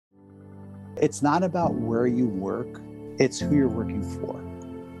It's not about where you work, it's who you're working for.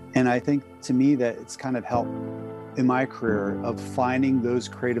 And I think to me that it's kind of helped in my career of finding those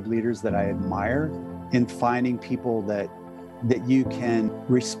creative leaders that I admire and finding people that you can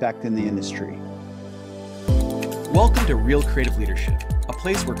respect in the industry. Welcome to Real Creative Leadership, a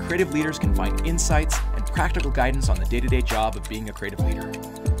place where creative leaders can find insights and practical guidance on the day-to-day job of being a creative leader.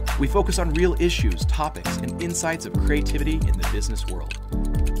 We focus on real issues, topics, and insights of creativity in the business world.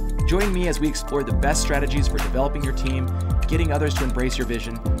 Join me as we explore the best strategies for developing your team, getting others to embrace your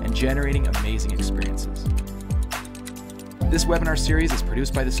vision, and generating amazing experiences. This webinar series is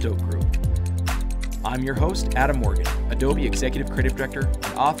produced by the Stoke Group. I'm your host, Adam Morgan, Adobe Executive Creative Director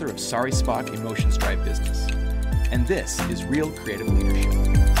and author of Sorry Spock Emotions Drive Business. And this is Real Creative Leadership.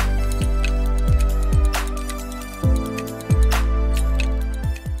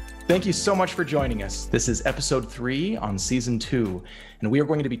 Thank you so much for joining us. This is episode 3 on season 2, and we are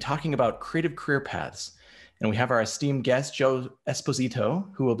going to be talking about creative career paths. And we have our esteemed guest, Joe Esposito,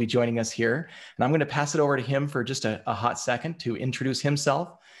 who will be joining us here. And I'm going to pass it over to him for just a hot second to introduce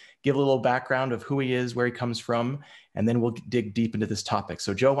himself, give a little background of who he is, where he comes from, and then we'll dig deep into this topic.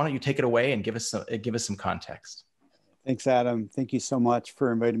 So Joe, why don't you take it away and give us some context. Thanks, Adam. Thank you so much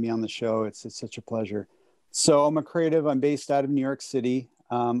for inviting me on the show. It's such a pleasure. So I'm a creative. I'm based out of New York City.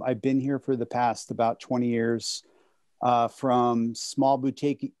 I've been here for the past about 20 years, from small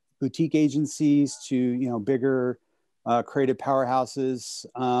boutique agencies to bigger creative powerhouses.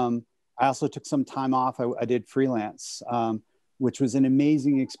 I also took some time off. I did freelance, which was an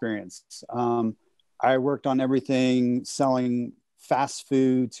amazing experience. I worked on everything selling fast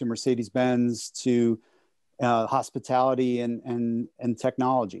food to Mercedes-Benz to hospitality and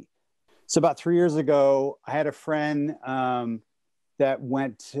technology. So about 3 years ago, I had a friend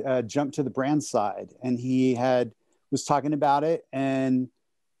that jumped to the brand side, and he was talking about it, and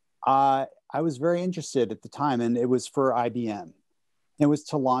I was very interested at the time, and it was for IBM. It was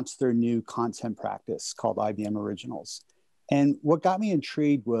to launch their new content practice called IBM Originals. And what got me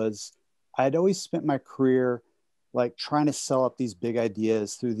intrigued was I'd always spent my career like trying to sell up these big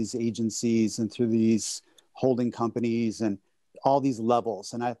ideas through these agencies and through these holding companies and all these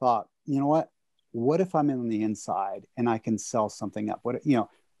levels. And I thought, you know what if I'm on the inside and I can sell something up?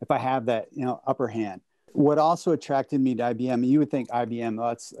 If I have that, upper hand. What also attracted me to IBM, you would think IBM,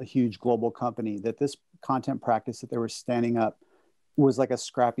 that's a huge global company, that this content practice that they were standing up was like a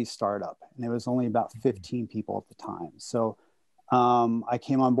scrappy startup. And it was only about 15 people at the time. So I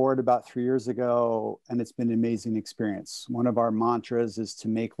came on board about 3 years ago, and it's been an amazing experience. One of our mantras is to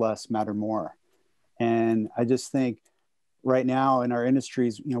make less matter more. And I just think right now in our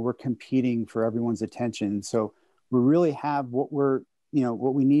industries, we're competing for everyone's attention. So we really have what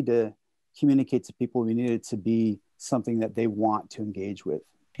we need to communicate to people. We need it to be something that they want to engage with.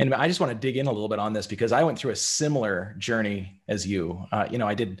 And I just want to dig in a little bit on this because I went through a similar journey as you.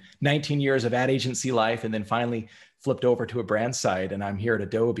 I did 19 years of ad agency life and then finally flipped over to a brand side, and I'm here at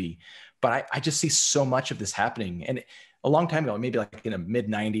Adobe. But I just see so much of this happening. And a long time ago, maybe like in the mid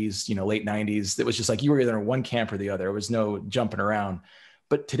 90s, late 90s, it was just like you were either in one camp or the other. There was no jumping around.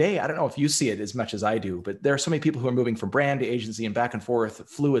 But today, I don't know if you see it as much as I do, but there are so many people who are moving from brand to agency and back and forth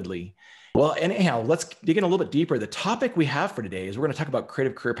fluidly. Well, anyhow, let's dig in a little bit deeper. The topic we have for today is we're going to talk about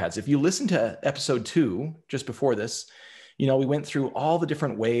creative career paths. If you listen to episode 2, just before this, we went through all the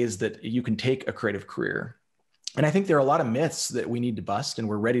different ways that you can take a creative career. And I think there are a lot of myths that we need to bust and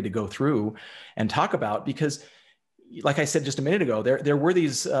we're ready to go through and talk about because, like I said just a minute ago, there were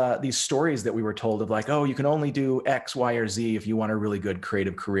these stories that we were told of like, oh, you can only do X, Y, or Z if you want a really good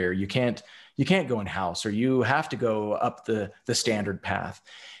creative career. You can't go in-house, or you have to go up the standard path.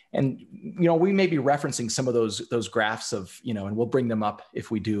 And, we may be referencing some of those graphs of, and we'll bring them up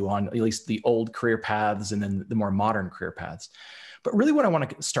if we do on at least the old career paths and then the more modern career paths. But really what I want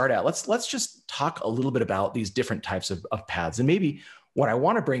to start at, let's just talk a little bit about these different types of paths. And maybe what I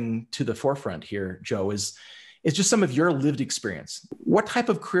want to bring to the forefront here, Joe, is just some of your lived experience. What type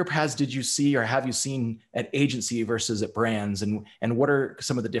of career paths did you see or have you seen at agency versus at brands? And what are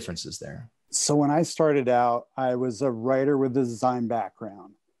some of the differences there? So when I started out, I was a writer with a design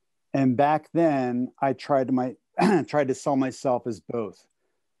background. And back then, I tried to sell myself as both.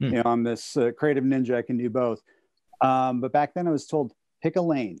 I'm this creative ninja, I can do both. But back then I was told, pick a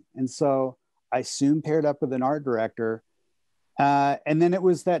lane. And so I soon paired up with an art director. And then it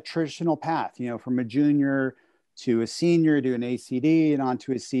was that traditional path, from a junior to a senior to an ACD and on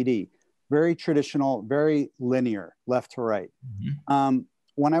to a CD. Very traditional, very linear, left to right. Mm-hmm.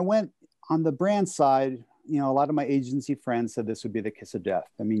 When I went on the brand side, a lot of my agency friends said this would be the kiss of death.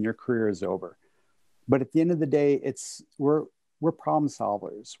 I mean, your career is over. But at the end of the day, we're we're problem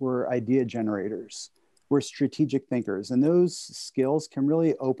solvers, we're idea generators, we're strategic thinkers. And those skills can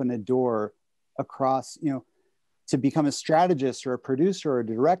really open a door across, to become a strategist or a producer or a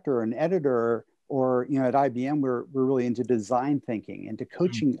director or an editor, or, at IBM, we're really into design thinking, into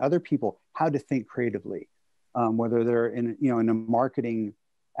coaching other people how to think creatively, whether they're in a marketing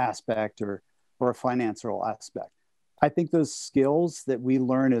aspect or a financial aspect. I think those skills that we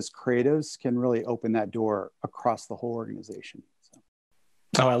learn as creatives can really open that door across the whole organization. So.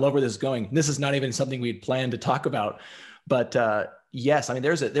 Oh, I love where this is going. This is not even something we'd planned to talk about, but yes, I mean,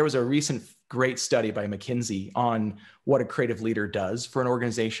 there was a recent great study by McKinsey on what a creative leader does for an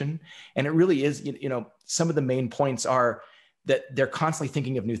organization. And it really is, some of the main points are that they're constantly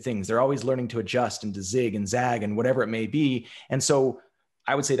thinking of new things. They're always learning to adjust and to zig and zag and whatever it may be. And so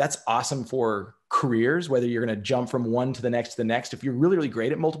I would say that's awesome for careers, whether you're going to jump from one to the next to the next. If you're really, really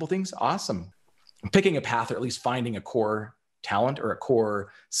great at multiple things, awesome. Picking a path, or at least finding a core talent or a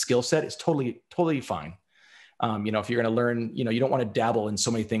core skill set is totally, totally fine. If you're going to learn, you don't want to dabble in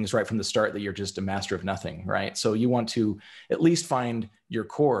so many things right from the start that you're just a master of nothing, right? So you want to at least find your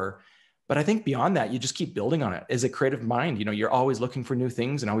core. But I think beyond that, you just keep building on it. As a creative mind, you're always looking for new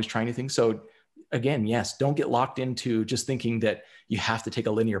things and always trying new things. So again, yes, don't get locked into just thinking that you have to take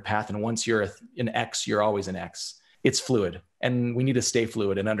a linear path. And once you're an X, you're always an X. It's fluid. And we need to stay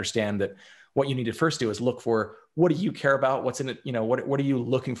fluid and understand that what you need to first do is look for, what do you care about? What's in it? What are you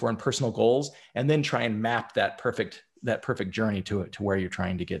looking for in personal goals? And then try and map that perfect journey to where you're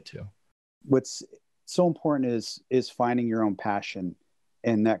trying to get to. What's so important is finding your own passion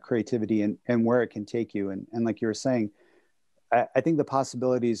and that creativity and where it can take you. And like you were saying, I think the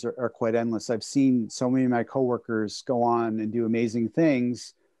possibilities are quite endless. I've seen so many of my coworkers go on and do amazing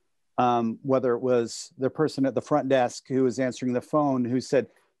things, whether it was the person at the front desk who was answering the phone who said,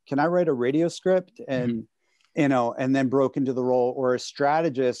 "Can I write a radio script?" And, and then broke into the role, or a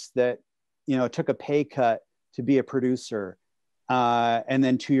strategist that, took a pay cut to be a producer. And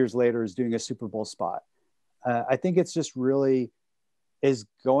then 2 years later is doing a Super Bowl spot. I think it's just really is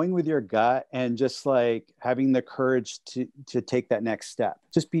going with your gut and just like having the courage to take that next step.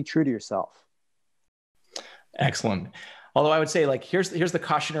 Just be true to yourself. Excellent. Although I would say, like, here's the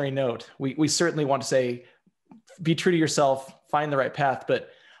cautionary note. We certainly want to say, be true to yourself, find the right path. But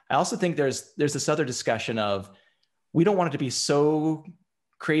I also think there's this other discussion of, we don't want it to be so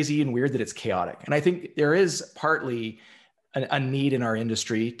crazy and weird that it's chaotic. And I think there is partly a need in our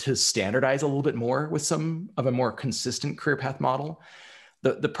industry to standardize a little bit more with some of a more consistent career path model.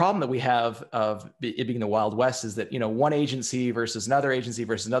 The problem that we have of it being the Wild West is that, one agency versus another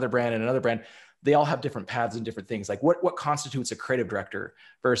brand and another brand, they all have different paths and different things. Like what constitutes a creative director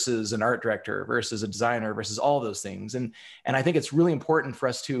versus an art director versus a designer versus all of those things. And I think it's really important for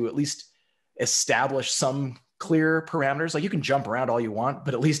us to at least establish some clear parameters. Like, you can jump around all you want,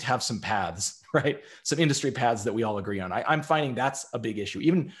 but at least have some paths, right? Some industry paths that we all agree on. I'm finding that's a big issue.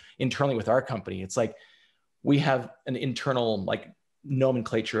 Even internally with our company, it's like we have an internal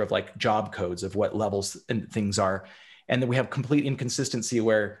nomenclature of job codes of what levels and things are. And then we have complete inconsistency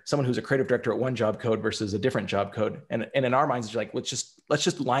where someone who's a creative director at one job code versus a different job code. And in our minds, it's like, let's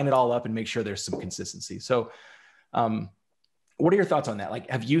just line it all up and make sure there's some consistency. So what are your thoughts on that?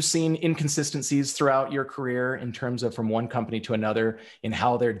 Have you seen inconsistencies throughout your career in terms of from one company to another in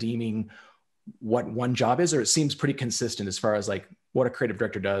how they're deeming what one job is? Or it seems pretty consistent as far as what a creative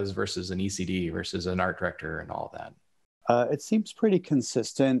director does versus an ECD versus an art director and all of that? It seems pretty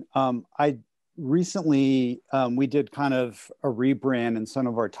consistent. I recently, we did kind of a rebrand in some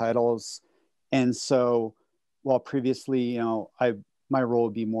of our titles. And so while previously, my role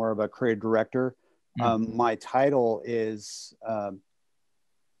would be more of a creative director, my title is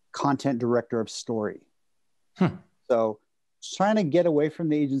content director of story. So trying to get away from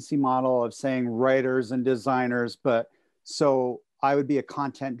the agency model of saying writers and designers, but so I would be a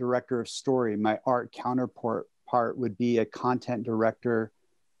content director of story. My art counterpart would be a content director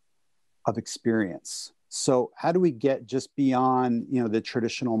of experience. So how do we get just beyond, the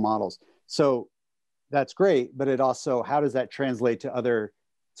traditional models? So that's great, but it also, how does that translate to other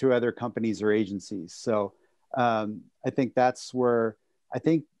companies or agencies? So I think that's where I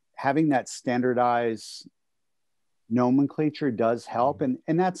think having that standardized nomenclature does help. And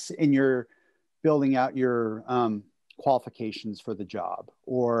that's in your building out your qualifications for the job,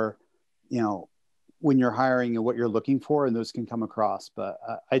 or, when you're hiring and what you're looking for, and those can come across. But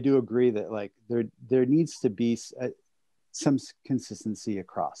I do agree that there needs to be some consistency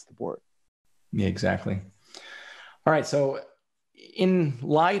across the board. Yeah, exactly. All right. So in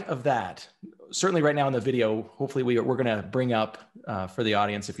light of that, certainly right now in the video, hopefully we're going to bring up for the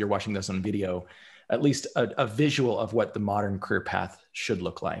audience, if you're watching this on video, at least a visual of what the modern career path should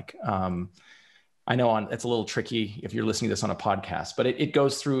look like. I know it's a little tricky if you're listening to this on a podcast, but it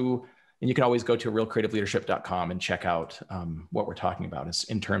goes through, and you can always go to realcreativeleadership.com and check out what we're talking about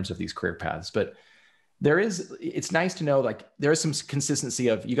in terms of these career paths. But it's nice to know, like, there is some consistency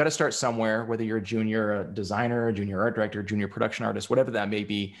of, you got to start somewhere, whether you're a junior designer, a junior art director, junior production artist, whatever that may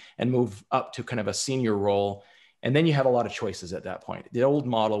be, and move up to kind of a senior role. And then you have a lot of choices at that point. The old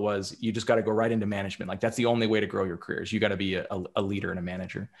model was you just got to go right into management. Like, that's the only way to grow your careers. You got to be a leader and a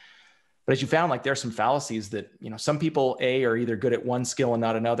manager. But as you found, like, there are some fallacies that, some people, A, are either good at one skill and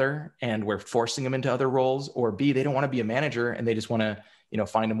not another, and we're forcing them into other roles, or B, they don't want to be a manager and they just want to,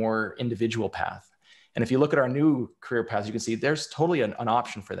 find a more individual path. And if you look at our new career paths, you can see there's totally an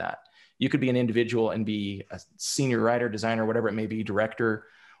option for that. You could be an individual and be a senior writer, designer, whatever it may be, director,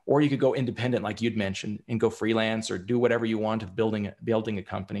 or you could go independent, like you'd mentioned, and go freelance or do whatever you want of building a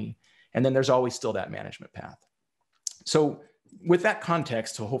company. And then there's always still that management path. So with that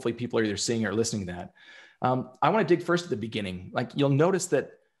context, so hopefully people are either seeing or listening to that, I want to dig first at the beginning. Like, you'll notice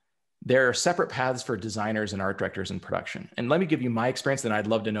that there are separate paths for designers and art directors in production. And let me give you my experience, and I'd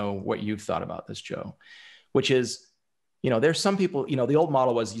love to know what you've thought about this, Joe, which is, there's some people, the old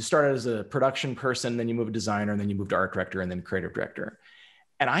model was you started as a production person, then you move to designer, and then you move to art director, and then creative director.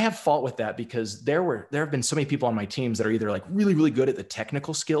 And I have fault with that, because there have been so many people on my teams that are either like really, really good at the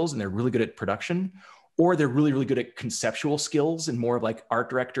technical skills and they're really good at production, or they're really, really good at conceptual skills and more of like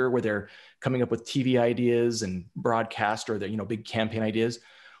art director, where they're coming up with TV ideas and broadcast, or the, big campaign ideas.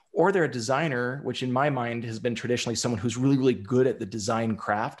 Or they're a designer, which in my mind has been traditionally someone who's really, really good at the design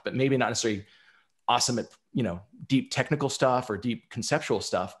craft, but maybe not necessarily awesome at, deep technical stuff or deep conceptual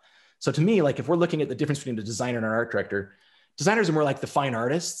stuff. So to me, like, if we're looking at the difference between a designer and an art director, designers are more like the fine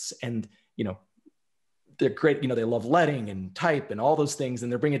artists, and, they're great. They love letting and type and all those things,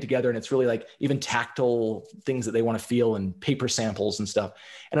 and they're bringing it together. And it's really like even tactile things that they want to feel, and paper samples and stuff.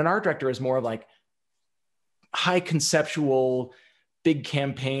 And an art director is more of like high conceptual, big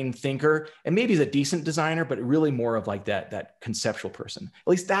campaign thinker, and maybe he's a decent designer, but really more of like that conceptual person. At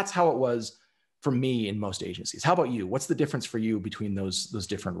least that's how it was for me in most agencies. How about you? What's the difference for you between those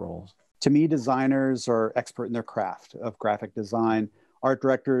different roles? To me, designers are expert in their craft of graphic design. Art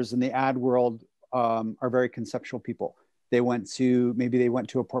directors in the ad world are very conceptual people. Maybe they went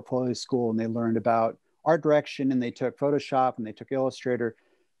to a portfolio school and they learned about art direction, and they took Photoshop and they took Illustrator.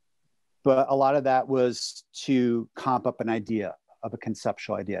 But a lot of that was to comp up an idea, of a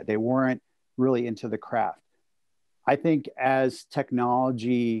conceptual idea. They weren't really into the craft. I think as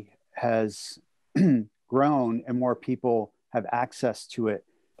technology has grown and more people have access to it,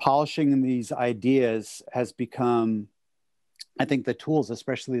 polishing these ideas has become, I think the tools,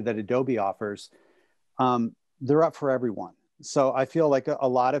 especially that Adobe offers, they're up for everyone. So I feel like a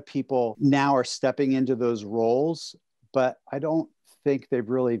lot of people now are stepping into those roles, but I don't think they've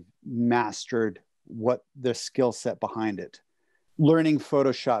really mastered what the skill set behind it. Learning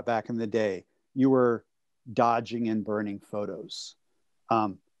Photoshop back in the day, you were dodging and burning photos.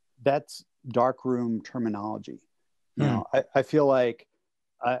 That's darkroom terminology. I feel like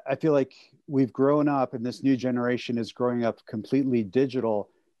we've grown up, and this new generation is growing up completely digital.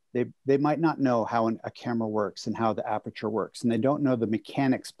 They might not know how a camera works and how the aperture works, and they don't know the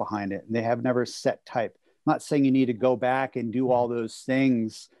mechanics behind it, and they have never set type. I'm not saying you need to go back and do all those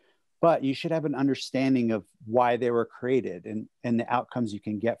things, but you should have an understanding of why they were created and the outcomes you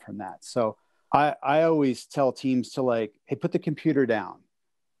can get from that. So I always tell teams to, like, hey, put the computer down,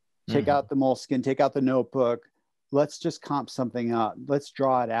 take out the moleskin, take out the notebook. Let's just comp something up. Let's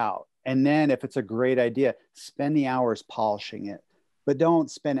draw it out. And then if it's a great idea, spend the hours polishing it, but don't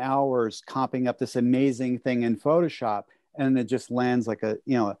spend hours comping up this amazing thing in Photoshop and it just lands like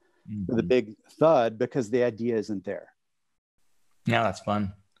with a big thud because the idea isn't there. Yeah, that's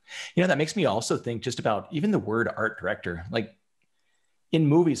fun. That makes me also think just about even the word art director. Like, in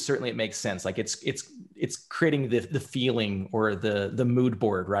movies, certainly it makes sense. Like, it's creating the feeling or the mood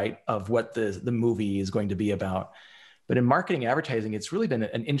board, right, of what the movie is going to be about. But in marketing advertising, it's really been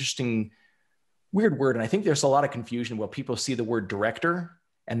an interesting, weird word. And I think there's a lot of confusion where people see the word director,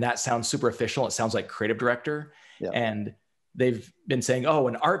 and that sounds super official. It sounds like creative director. Yeah. And they've been saying, oh,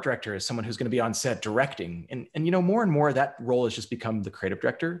 an art director is someone who's going to be on set directing. And more and more that role has just become the creative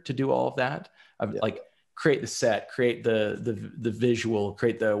director to do all of that, like create the set, create the visual,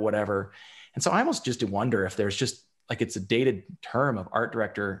 create the whatever. And so I almost just wonder if there's just like, it's a dated term of art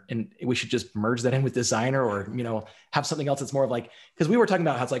director, and we should just merge that in with designer, or, have something else that's more of like, because we were talking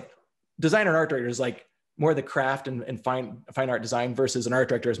about how it's like designer and art director is like more the craft and fine art design, versus an art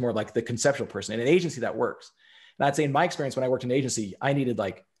director is more like the conceptual person. In an agency that works. And I'd say in my experience, when I worked in an agency, I needed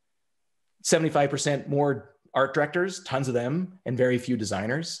like 75% more art directors, tons of them, and very few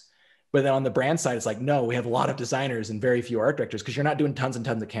designers. But then on the brand side, it's like, no, we have a lot of designers and very few art directors, because you're not doing tons and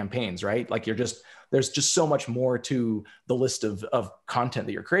tons of campaigns, right? Like there's just so much more to the list of content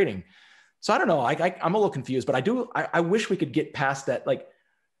that you're creating. So I don't know, I'm a little confused, but I wish we could get past that. Like,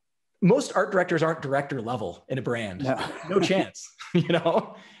 most art directors aren't director level in a brand. No chance, you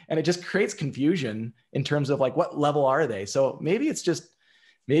know? And it just creates confusion in terms of like, what level are they? So maybe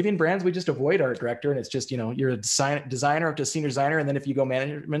in brands, we just avoid art director, and it's just, you know, you're a designer up to senior designer. And then if you go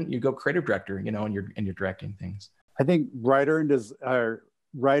management, you go creative director, you know, and you're directing things. I think writer and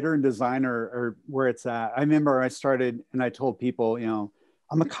designer are where it's at. I remember I started and I told people, you know,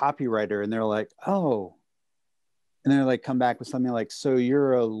 I'm a copywriter, and they're like, oh, and they're like, come back with something like, so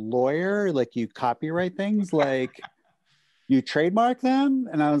you're a lawyer? Like, you copyright things? Like, you trademark them?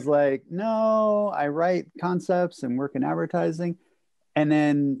 And I was like, no, I write concepts and work in advertising. And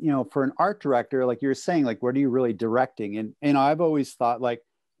then, you know, for an art director, like you're saying, like, what are you really directing? And I've always thought like,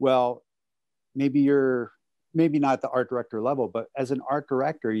 well, maybe not the art director level, but as an art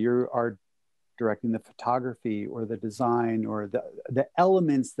director, you are directing the photography or the design or the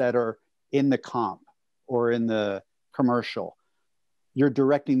elements that are in the comp or in the commercial. You're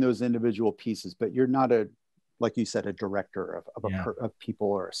directing those individual pieces, but you're not like you said, a director of people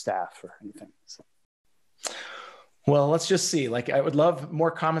or a staff or anything. So. Well, let's just see. Like, I would love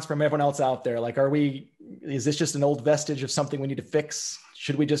more comments from everyone else out there. Like, is this just an old vestige of something we need to fix?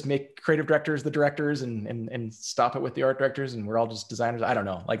 Should we just make creative directors the directors and stop it with the art directors and we're all just designers? I don't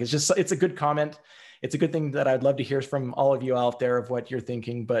know. Like, it's a good comment. It's a good thing that I'd love to hear from all of you out there of what you're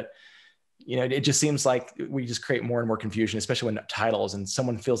thinking. But, you know, it just seems like we just create more and more confusion, especially when titles, and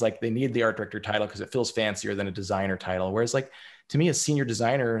someone feels like they need the art director title because it feels fancier than a designer title. Whereas, like, to me, a senior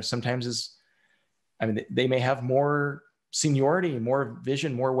designer sometimes they may have more seniority, more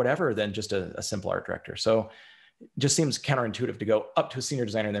vision, more whatever than just a simple art director. So it just seems counterintuitive to go up to a senior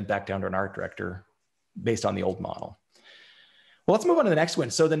designer and then back down to an art director based on the old model. Well, let's move on to the next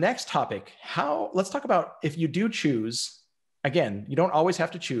one. So the next topic, let's talk about, if you do choose, again, you don't always have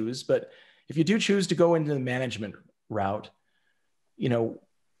to choose, but if you do choose to go into the management route, you know,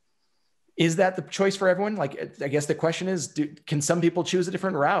 is that the choice for everyone? Like, I guess the question is, can some people choose a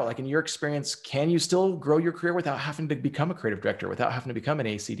different route? Like, in your experience, can you still grow your career without having to become a creative director, without having to become an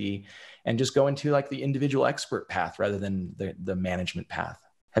ACD, and just go into like the individual expert path rather than the management path?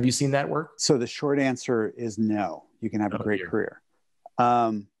 Have you seen that work? So the short answer is no. You can have a great career,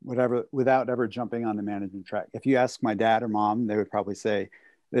 without ever jumping on the management track. If you ask my dad or mom, they would probably say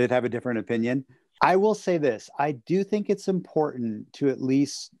they'd have a different opinion. I will say this. I do think it's important to at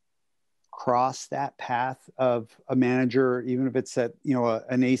least cross that path of a manager, even if it's at, you know,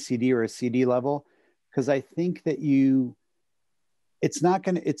 an ACD or a CD level, because I think that it's not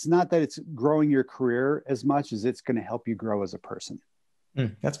that it's growing your career as much as it's going to help you grow as a person.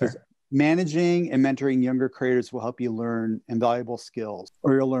 That's fair. Managing and mentoring younger creators will help you learn invaluable skills,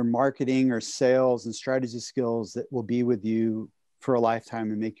 or you'll learn marketing or sales and strategy skills that will be with you for a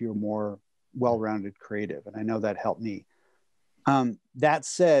lifetime and make you a more well-rounded creative. And I know that helped me. That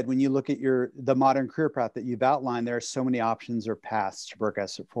said, when you look at the modern career path that you've outlined, there are so many options or paths to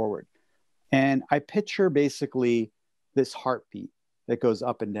progress it forward. And I picture basically this heartbeat that goes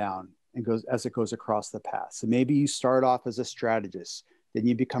up and down and goes as it goes across the path. So maybe you start off as a strategist, then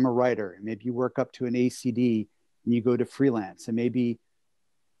you become a writer, and maybe you work up to an ACD and you go to freelance, and maybe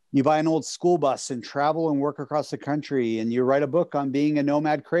you buy an old school bus and travel and work across the country, and you write a book on being a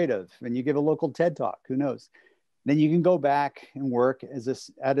nomad creative, and you give a local TED talk, who knows? Then you can go back and work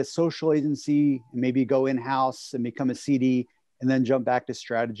at a social agency and maybe go in-house and become a CD, and then jump back to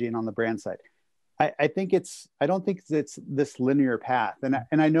strategy and on the brand side. I don't think it's this linear path.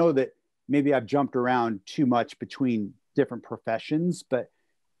 And I know that maybe I've jumped around too much between different professions, but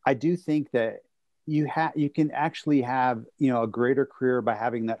I do think that you can actually have, you know, a greater career by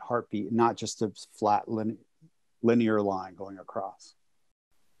having that heartbeat, not just a flat linear line going across.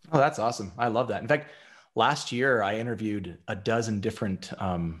 Oh, that's awesome. I love that. In fact, last year I interviewed a dozen different,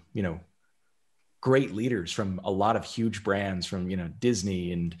 you know, great leaders from a lot of huge brands, from, you know,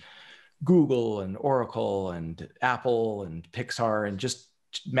 Disney and Google and Oracle and Apple and Pixar, and just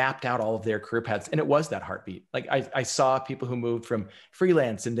mapped out all of their career paths. And it was that heartbeat. Like, I saw people who moved from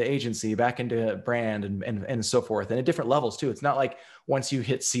freelance into agency, back into brand and so forth, and at different levels too. It's not like once you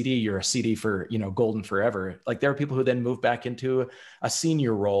hit CD, you're a CD for, you know, golden forever. Like, there are people who then move back into a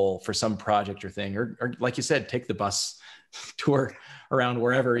senior role for some project or thing, or like you said, take the bus tour around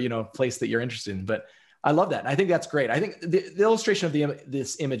wherever, you know, place that you're interested in. But I love that. I think that's great. I think the illustration of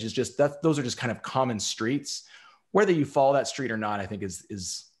this image is just that those are just kind of common streets. Whether you follow that street or not, I think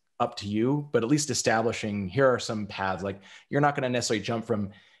is up to you, but at least establishing, here are some paths. Like, you're not going to necessarily jump from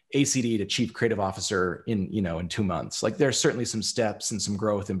ACD to chief creative officer in 2 months. Like, there's certainly some steps and some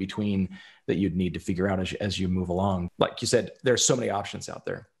growth in between that you'd need to figure out as you move along. Like you said, there's so many options out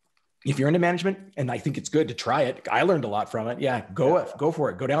there. If you're into management, and I think it's good to try it, I learned a lot from it. Yeah, go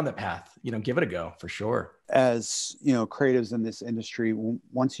for it. Go down that path. Give it a go for sure. As creatives in this industry,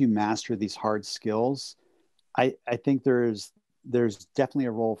 once you master these hard skills, I think there's definitely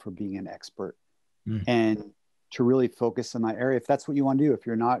a role for being an expert and to really focus in that area. If that's what you want to do, if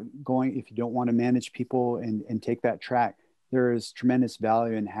you don't want to manage people and take that track, there is tremendous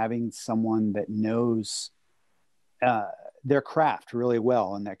value in having someone that knows their craft really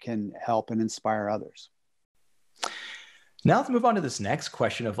well and that can help and inspire others. Now let's move on to this next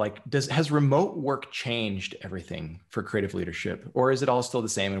question of like, has remote work changed everything for creative leadership, or is it all still the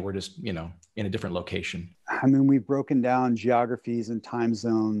same and we're just, in a different location? I mean, we've broken down geographies and time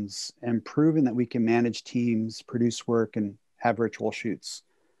zones and proven that we can manage teams, produce work, and have virtual shoots.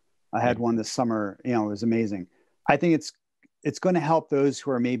 I had one this summer, it was amazing. I think it's going to help those who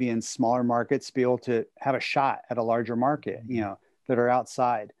are maybe in smaller markets be able to have a shot at a larger market, that are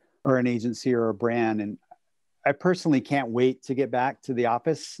outside, or an agency or a brand. And I personally can't wait to get back to the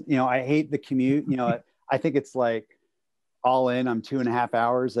office. I hate the commute. I think it's like all in, I'm 2.5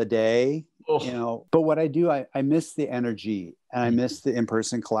 hours a day, but what I do, I miss the energy and I miss the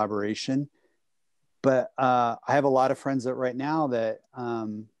in-person collaboration. But I have a lot of friends that right now that,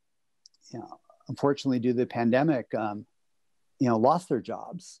 unfortunately due to the pandemic, lost their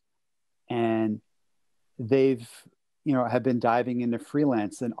jobs, and they've, have been diving into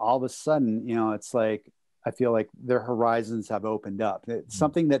freelance, and all of a sudden, it's like, I feel like their horizons have opened up. It's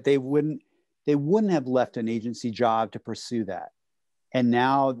something that they wouldn't have left an agency job to pursue that. And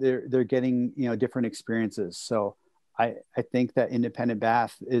now they're getting, different experiences. So I think that independent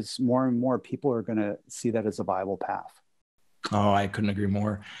path is more and more people are going to see that as a viable path. Oh, I couldn't agree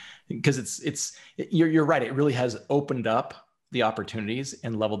more, because you're right. It really has opened up the opportunities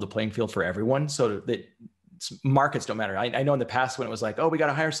and leveled the playing field for everyone, so that markets don't matter. I know in the past when it was like, oh, we got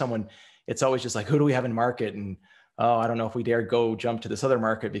to hire someone, it's always just like, who do we have in market? And, oh, I don't know if we dare go jump to this other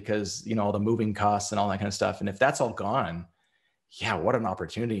market because, all the moving costs and all that kind of stuff. And if that's all gone, yeah, what an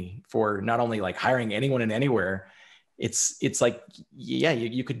opportunity for not only like hiring anyone and anywhere. It's like, yeah,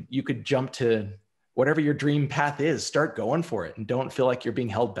 you could jump to whatever your dream path is, start going for it, and don't feel like you're being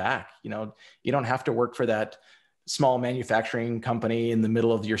held back. You don't have to work for that small manufacturing company in the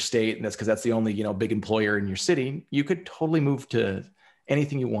middle of your state, and that's because that's the only big employer in your city. You could totally move to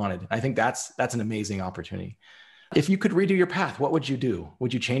anything you wanted. I think that's an amazing opportunity. If you could redo your path, what would you do?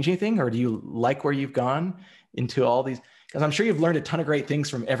 Would you change anything, or do you like where you've gone into all these? Because I'm sure you've learned a ton of great things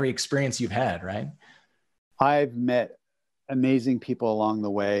from every experience you've had, right? I've met amazing people along the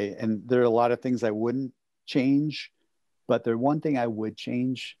way, and there are a lot of things I wouldn't change, but the one thing I would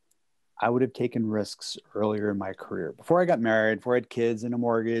change, I would have taken risks earlier in my career, before I got married, before I had kids and a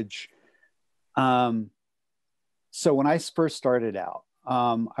mortgage. So when I first started out,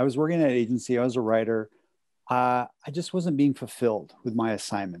 I was working at an agency. I was a writer. I just wasn't being fulfilled with my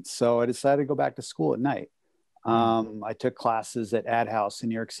assignments. So I decided to go back to school at night. I took classes at Ad House in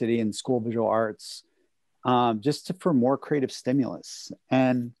New York City and School of Visual Arts, for more creative stimulus.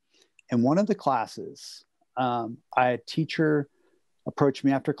 And in one of the classes, a teacher approached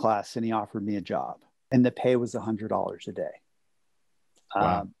me after class and he offered me a job, and the pay was $100 a day.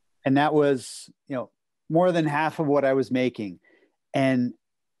 Wow. And that was, more than half of what I was making. And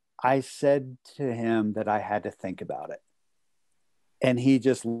I said to him that I had to think about it. And he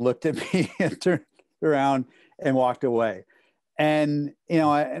just looked at me and turned around and walked away. And,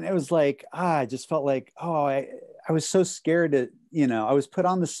 and it was like, I just felt like, I was so scared to, I was put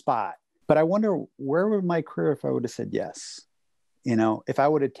on the spot. But I wonder, where would my career if I would have said yes? If I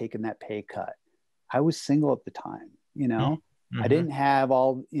would have taken that pay cut. I was single at the time, I didn't have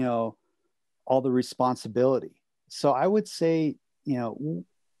all the responsibility. So I would say,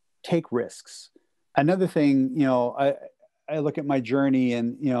 take risks. Another thing, I look at my journey,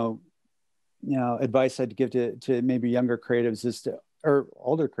 and, advice I'd give to maybe younger creatives or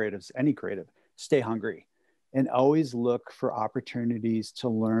older creatives, any creative, stay hungry and always look for opportunities to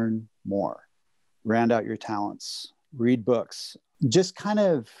learn more, round out your talents, read books, just kind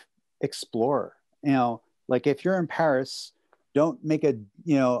of explore. Like if you're in Paris, don't make a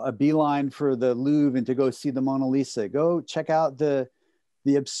beeline for the Louvre and to go see the Mona Lisa. Go check out the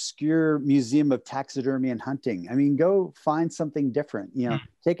obscure museum of taxidermy and hunting. I mean, go find something different,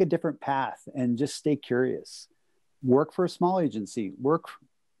 take a different path and just stay curious. Work for a small agency, work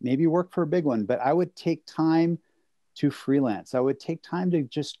for a big one, but I would take time to freelance. I would take time to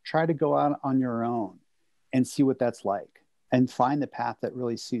just try to go out on your own and see what that's like and find the path that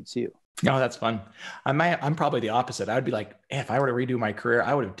really suits you. Oh, that's fun. I'm probably the opposite. I would be like, if I were to redo my career,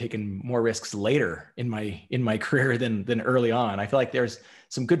 I would have taken more risks later in my career than early on. I feel like there's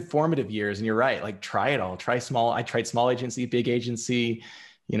some good formative years, and you're right. Like, try it all. Try small. I tried small agency, big agency,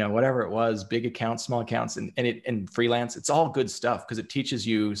 whatever it was, big accounts, small accounts, and freelance. It's all good stuff because it teaches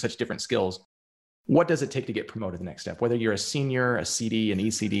you such different skills. What does it take to get promoted to the next step? Whether you're a senior, a CD, an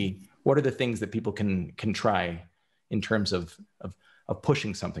ECD, what are the things that people can try in terms of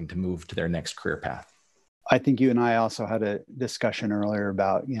pushing something to move to their next career path? I think you and I also had a discussion earlier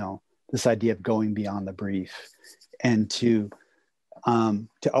about, this idea of going beyond the brief and to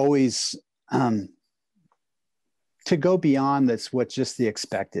always, to go beyond what's just the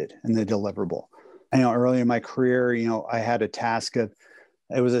expected and the deliverable. I know early in my career, I had a task it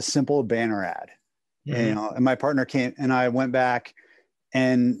was a simple banner ad, mm-hmm. And my partner came and I went back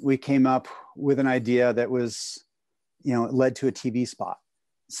and we came up with an idea that was, it led to a TV spot.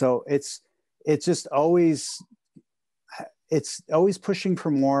 So it's always pushing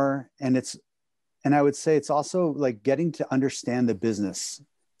for more. And I would say it's also like getting to understand the business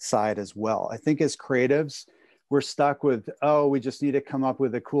side as well. I think as creatives, we're stuck with, we just need to come up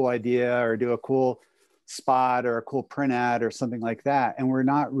with a cool idea or do a cool spot or a cool print ad or something like that. And we're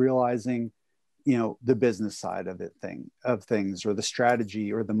not realizing, the business side of things or the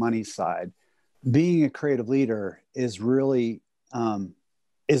strategy or the money side. Being a creative leader is really,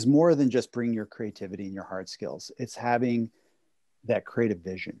 is more than just bringing your creativity and your hard skills. It's having that creative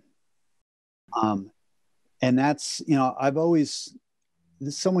vision. And that's,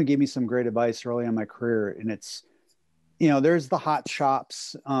 someone gave me some great advice early in my career, and it's, there's the hot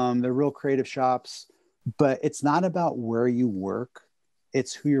shops, the real creative shops, but it's not about where you work,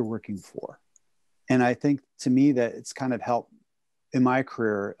 it's who you're working for. And I think to me that it's kind of helped in my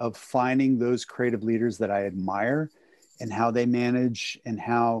career of finding those creative leaders that I admire and how they manage and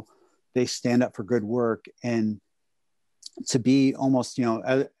how they stand up for good work, and to be almost,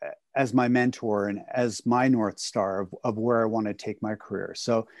 as my mentor and as my North Star of where I want to take my career.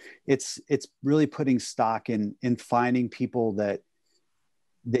 So it's really putting stock in finding people that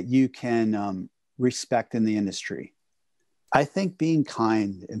you can respect in the industry. I think being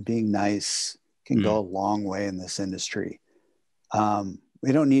kind and being nice can go a long way in this industry.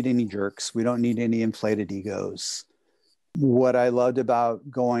 We don't need any jerks. We don't need any inflated egos. What I loved about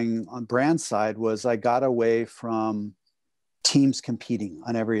going on brand side was I got away from teams competing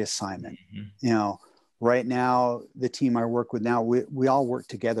on every assignment. Mm-hmm. Right now, the team I work with now, we all work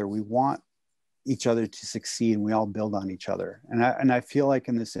together. We want each other to succeed, and we all build on each other. And I feel like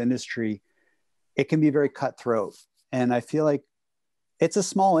in this industry, it can be very cutthroat. And I feel like it's a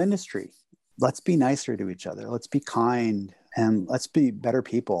small industry. Let's be nicer to each other. Let's be kind, and let's be better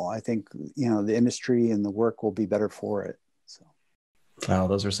people. I think, the industry and the work will be better for it. So. Wow,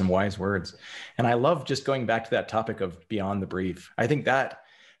 those are some wise words. And I love just going back to that topic of beyond the brief. I think that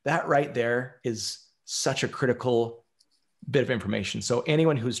right there is such a critical bit of information. So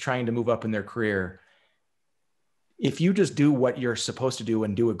anyone who's trying to move up in their career, if you just do what you're supposed to do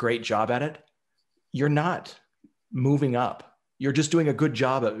and do a great job at it, you're not moving up. You're just doing a good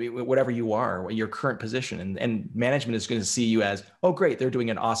job at whatever you are, your current position. And management is going to see you as, oh, great, they're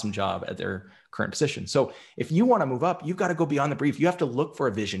doing an awesome job at their current position. So if you want to move up, you've got to go beyond the brief. You have to look for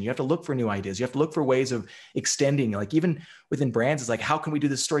a vision. You have to look for new ideas. You have to look for ways of extending, like even within brands, it's like, how can we do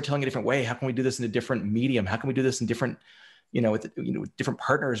this storytelling a different way? How can we do this in a different medium? How can we do this in different, with different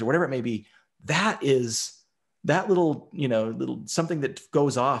partners or whatever it may be? That little something that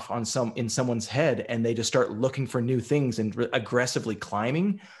goes off in someone's head, and they just start looking for new things and aggressively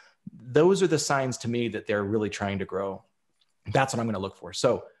climbing. Those are the signs to me that they're really trying to grow. That's what I'm going to look for.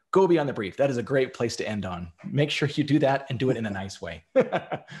 So go beyond the brief. That is a great place to end on. Make sure you do that and do it in a nice way.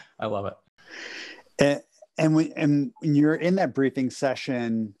 I love it. And when you're in that briefing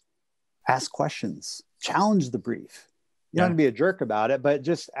session, ask questions, challenge the brief. You don't have to be a jerk about it, but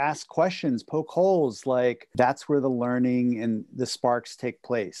just ask questions, poke holes. Like, that's where the learning and the sparks take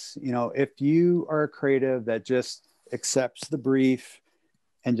place. If you are a creative that just accepts the brief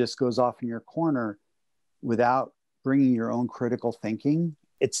and just goes off in your corner without bringing your own critical thinking,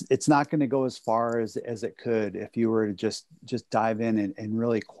 it's not going to go as far as it could if you were to just dive in and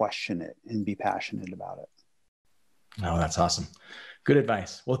really question it and be passionate about it. Oh, that's awesome. Good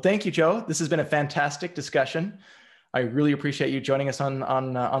advice. Well, thank you, Joe. This has been a fantastic discussion. I really appreciate you joining us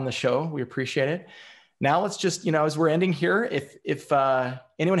on the show. We appreciate it. Now let's just, as we're ending here, if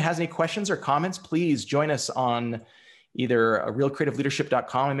anyone has any questions or comments, please join us on either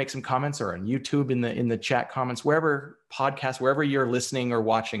realcreativeleadership.com and make some comments, or on YouTube in the chat comments, wherever you're listening or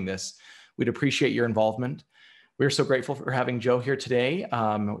watching this. We'd appreciate your involvement. We're so grateful for having Joe here today.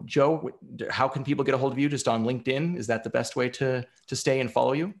 Joe, how can people get a hold of you? Just on LinkedIn? Is that the best way to stay and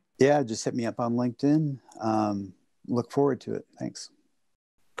follow you? Yeah, just hit me up on LinkedIn. Look forward to it. Thanks.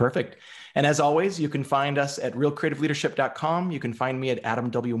 Perfect. And as always, you can find us at realcreativeleadership.com. You can find me at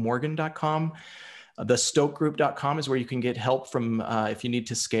adamwmorgan.com. TheStokeGroup.com is where you can get help from if you need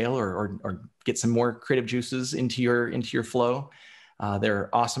to scale or get some more creative juices into your flow. They're an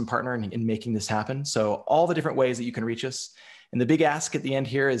awesome partner in making this happen. So all the different ways that you can reach us. And the big ask at the end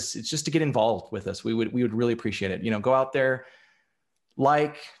here is it's just to get involved with us. We would really appreciate it. Go out there,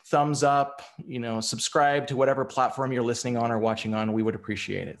 like, thumbs up, subscribe to whatever platform you're listening on or watching on. We would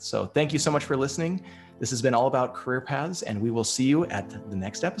appreciate it. So thank you so much for listening. This has been all about career paths, and we will see you at the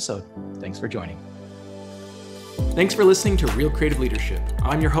next episode. Thanks for joining. Thanks for listening to Real Creative Leadership.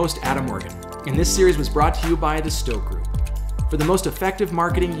 I'm your host, Adam Morgan, and this series was brought to you by the Stoke Group. For the most effective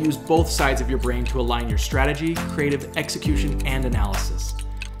marketing, use both sides of your brain to align your strategy, creative execution, and analysis.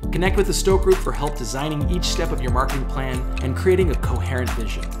 Connect with the Stoke Group for help designing each step of your marketing plan and creating a coherent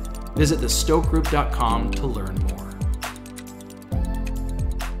vision. Visit thestokegroup.com to learn more.